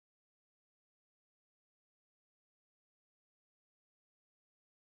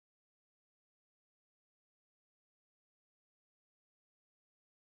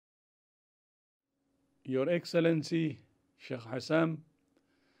Your Excellency, Sheikh Hassan,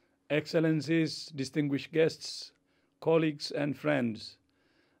 Excellencies, distinguished guests, colleagues and friends,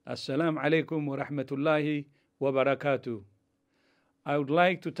 Assalamu alaikum wa rahmatullahi wa barakatuh. I would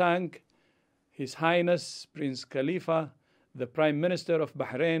like to thank His Highness Prince Khalifa, the Prime Minister of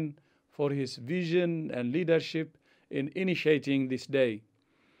Bahrain, for his vision and leadership in initiating this day.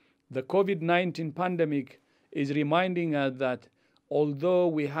 The COVID-19 pandemic is reminding us that although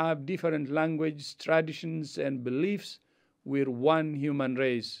we have different languages, traditions, and beliefs, we're one human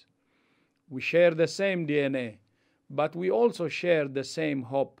race. We share the same DNA, but we also share the same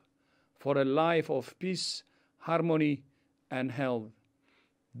hope for a life of peace, harmony, and health.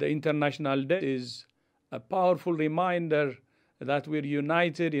 The International Day is a powerful reminder that we're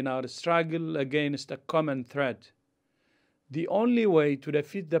united in our struggle against a common threat. The only way to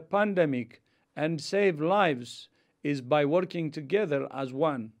defeat the pandemic and save lives is by working together as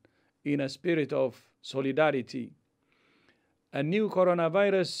one in a spirit of solidarity. A new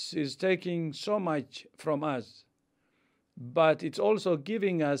coronavirus is taking so much from us, but it's also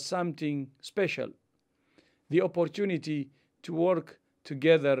giving us something special, the opportunity to work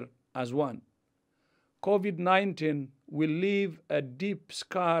together as one. COVID-19 will leave a deep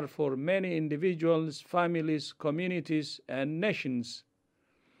scar for many individuals, families, communities, and nations.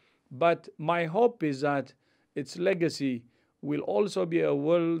 But my hope is that its legacy will also be a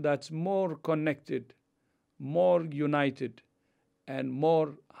world that's more connected, more united, and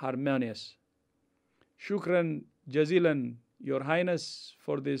more harmonious. Shukran jazilan, Your Highness,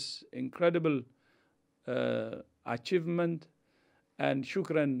 for this incredible achievement, and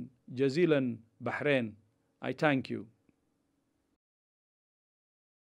shukran jazilan, Bahrain. I thank you.